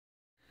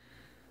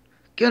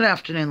Good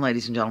afternoon,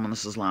 ladies and gentlemen.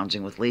 This is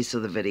Lounging with Lisa,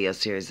 the video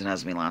series that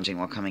has me lounging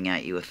while coming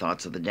at you with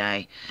thoughts of the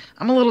day.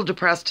 I'm a little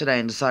depressed today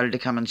and decided to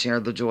come and share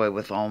the joy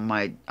with all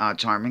my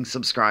charming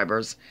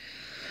subscribers.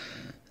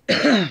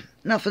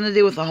 Nothing to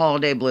do with the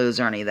holiday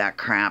blues or any of that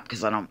crap,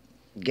 because I don't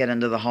get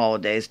into the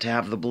holidays to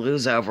have the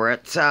blues over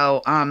it.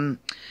 So,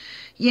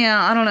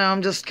 yeah, I don't know.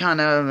 I'm just kind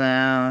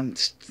of,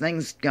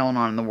 things going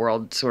on in the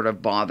world sort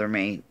of bother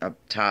me a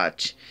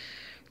touch.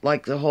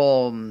 Like the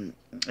whole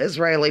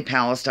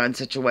Israeli-Palestine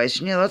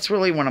situation. That's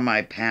really one of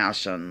my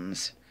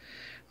passions,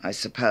 I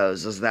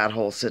suppose, is that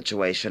whole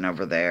situation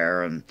over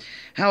there and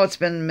how it's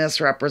been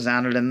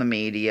misrepresented in the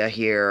media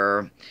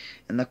here,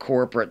 in the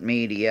corporate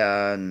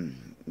media,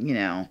 and,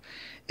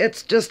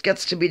 it just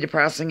gets to be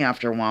depressing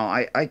after a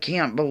while. I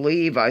can't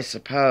believe, I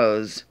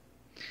suppose,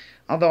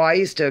 although I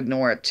used to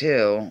ignore it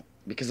too,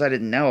 because I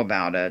didn't know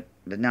about it,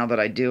 but now that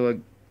I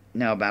do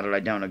know about it,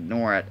 I don't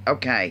ignore it.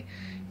 Okay,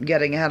 I'm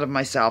getting ahead of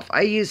myself.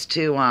 I used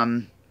to,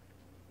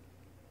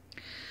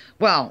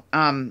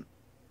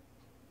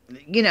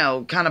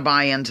 kind of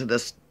buy into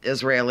this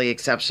Israeli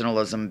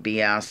exceptionalism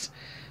BS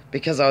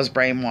because I was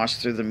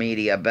brainwashed through the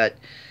media. But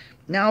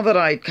now that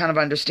I kind of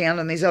understand,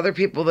 and these other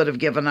people that have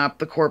given up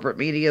the corporate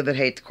media, that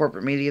hate the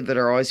corporate media, that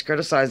are always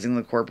criticizing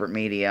the corporate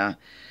media,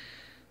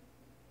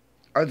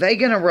 are they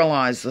going to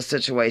realize the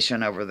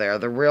situation over there,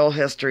 the real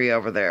history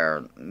over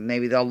there?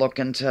 Maybe they'll look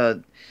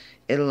into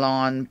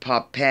Ilan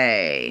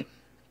Pappé,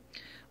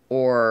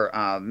 or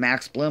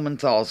Max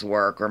Blumenthal's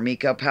work, or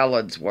Miko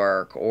Pelled's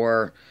work,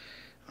 or,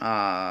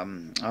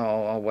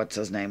 what's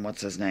his name?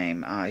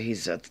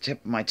 He's at the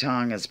tip of my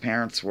tongue. His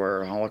parents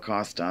were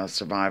Holocaust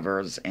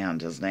survivors,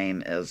 and his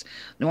name is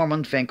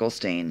Norman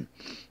Finkelstein,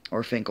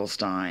 or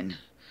Finkelstein.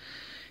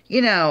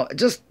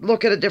 Just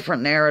look at a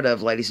different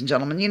narrative, ladies and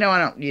gentlemen. I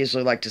don't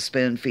usually like to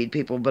spoon feed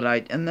people,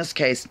 but in this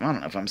case, I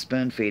don't know if I'm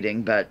spoon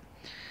feeding, but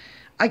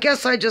I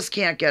guess I just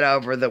can't get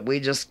over that we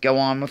just go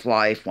on with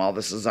life while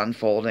this is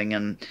unfolding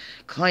and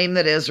claim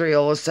that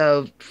Israel is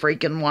so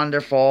freaking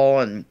wonderful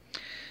and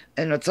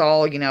it's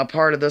all,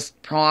 part of this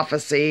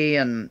prophecy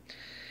and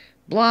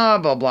blah,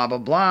 blah, blah, blah,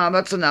 blah.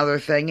 That's another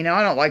thing.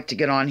 I don't like to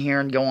get on here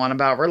and go on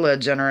about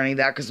religion or any of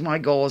that, because my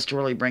goal is to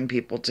really bring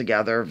people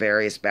together,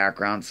 various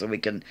backgrounds, so we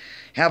can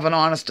have an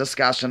honest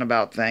discussion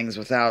about things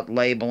without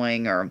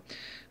labeling or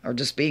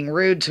just being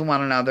rude to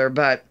one another.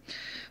 But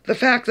the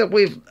fact that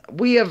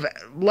we have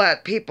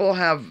let people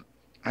have,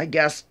 I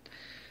guess,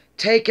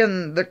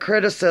 taken the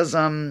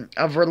criticism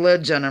of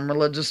religion and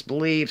religious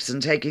beliefs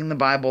and taking the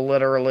Bible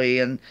literally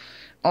and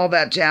all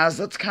that jazz,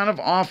 that's kind of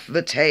off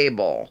the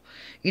table.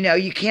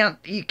 You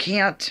can't,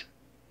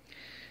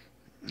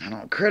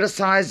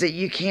 criticize it.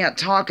 You can't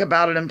talk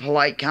about it in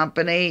polite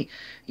company.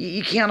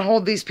 You can't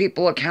hold these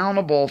people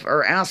accountable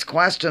or ask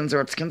questions, or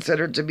it's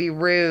considered to be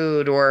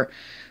rude or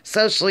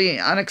socially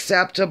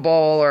unacceptable,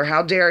 or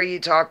how dare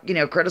you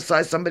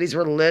criticize somebody's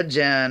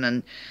religion,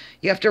 and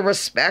you have to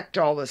respect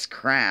all this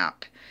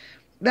crap.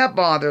 That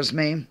bothers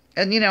me.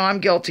 And, I'm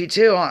guilty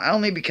too,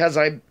 only because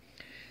I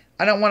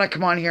don't want to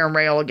come on here and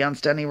rail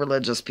against any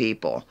religious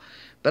people.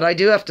 But I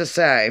do have to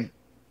say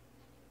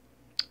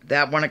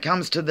that when it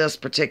comes to this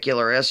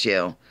particular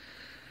issue,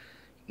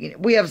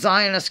 we have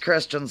Zionist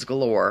Christians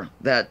galore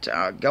that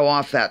go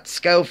off that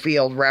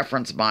Scofield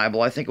Reference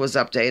Bible. I think it was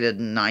updated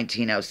in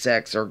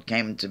 1906, or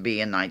came to be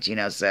in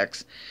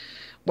 1906,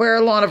 where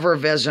a lot of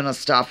revisionist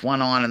stuff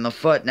went on in the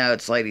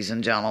footnotes, ladies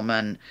and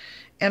gentlemen.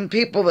 And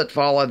people that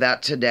follow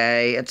that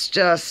today, it's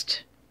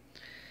just,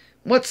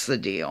 what's the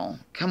deal?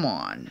 Come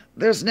on.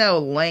 There's no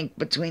link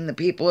between the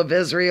people of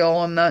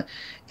Israel and the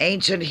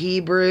ancient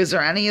Hebrews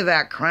or any of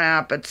that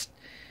crap. It's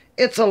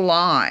a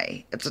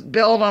lie. It's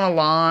built on a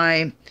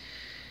lie.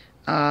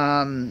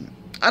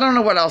 I don't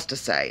know what else to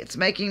say. It's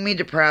making me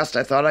depressed.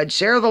 I thought I'd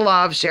share the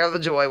love, share the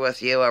joy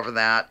with you over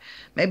that.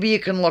 Maybe you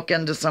can look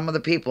into some of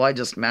the people I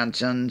just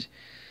mentioned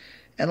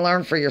and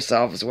learn for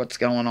yourselves what's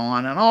going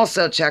on. And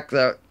also check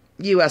the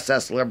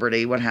USS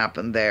Liberty, what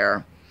happened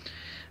there.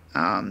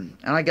 And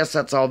I guess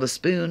that's all the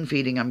spoon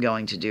feeding I'm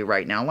going to do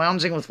right now.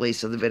 Lounging with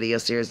Lisa, the video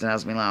series that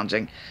has me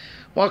lounging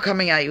while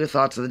coming at you with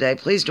thoughts of the day.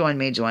 Please join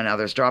me, join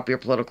others. Drop your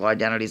political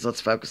identities.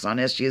 Let's focus on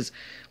issues.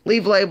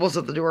 Leave labels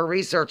at the door.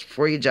 Research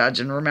before you judge.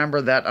 And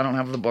remember that I don't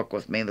have the book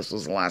with me. This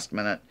was a last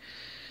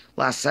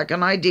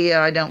second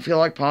idea. I don't feel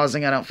like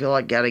pausing. I don't feel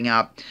like getting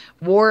up.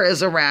 War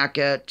is a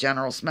Racket.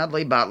 General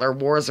Smedley Butler.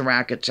 War is a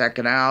Racket. Check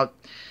it out.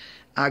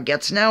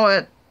 Get to know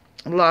it.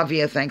 Love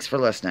you. Thanks for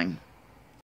listening.